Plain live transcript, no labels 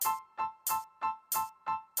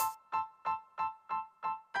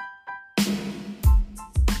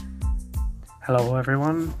Hello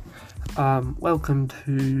everyone, welcome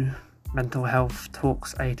to Mental Health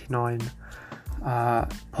Talks 89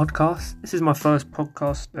 podcast. This is my first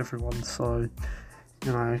podcast, everyone, so,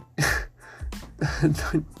 don't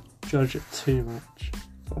judge it too much.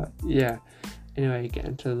 But yeah, anyway, get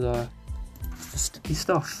into the sticky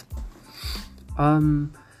stuff.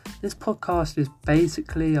 This podcast is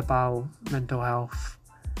basically about mental health,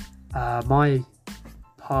 my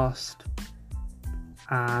past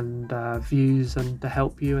and views, and to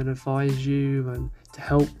help you and advise you and to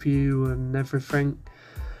help you and everything,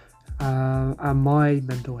 and my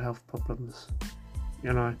mental health problems,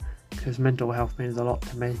 because mental health means a lot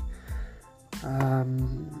to me,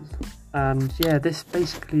 and yeah, this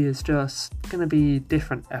basically is just going to be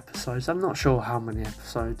different episodes. I'm not sure how many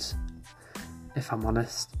episodes, if I'm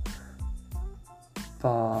honest,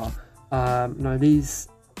 but no, these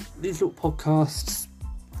little podcasts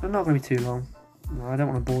are not going to be too long. No, I don't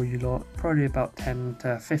want to bore you lot. Probably about 10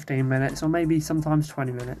 to 15 minutes, or maybe sometimes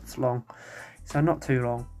 20 minutes long. So not too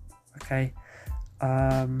long, okay?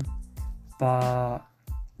 But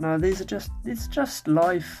no, it's just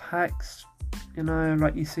life hacks,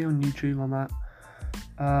 like you see on YouTube on that.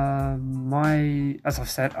 As I've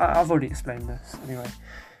said, I've already explained this anyway.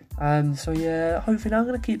 So yeah, hopefully I'm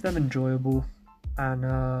going to keep them enjoyable, and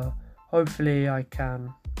hopefully I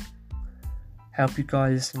can help you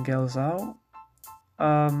guys and girls out.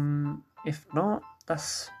 If not,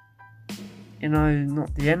 that's,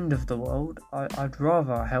 not the end of the world. I'd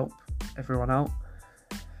rather help everyone out,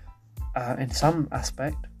 in some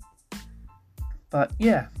aspect. But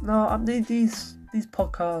yeah, no, these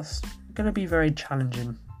podcasts are going to be very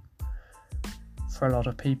challenging for a lot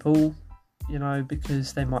of people,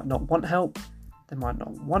 because they might not want help, they might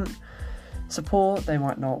not want support, they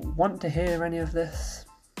might not want to hear any of this.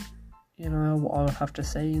 What I'll have to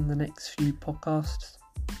say in the next few podcasts,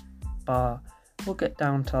 but we'll get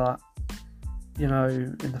down to that,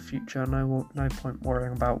 in the future. No point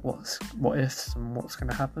worrying about what ifs and what's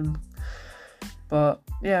going to happen. But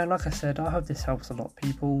yeah, like I said, I hope this helps a lot of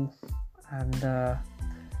people, and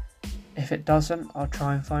if it doesn't, I'll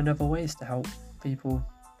try and find other ways to help people.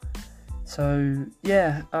 So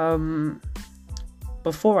yeah,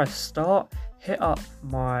 before I start, hit up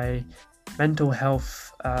my Mental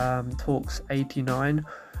Health Talks 89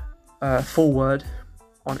 full word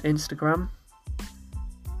on Instagram,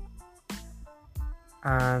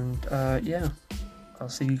 and yeah, I'll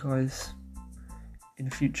see you guys in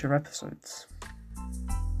future episodes.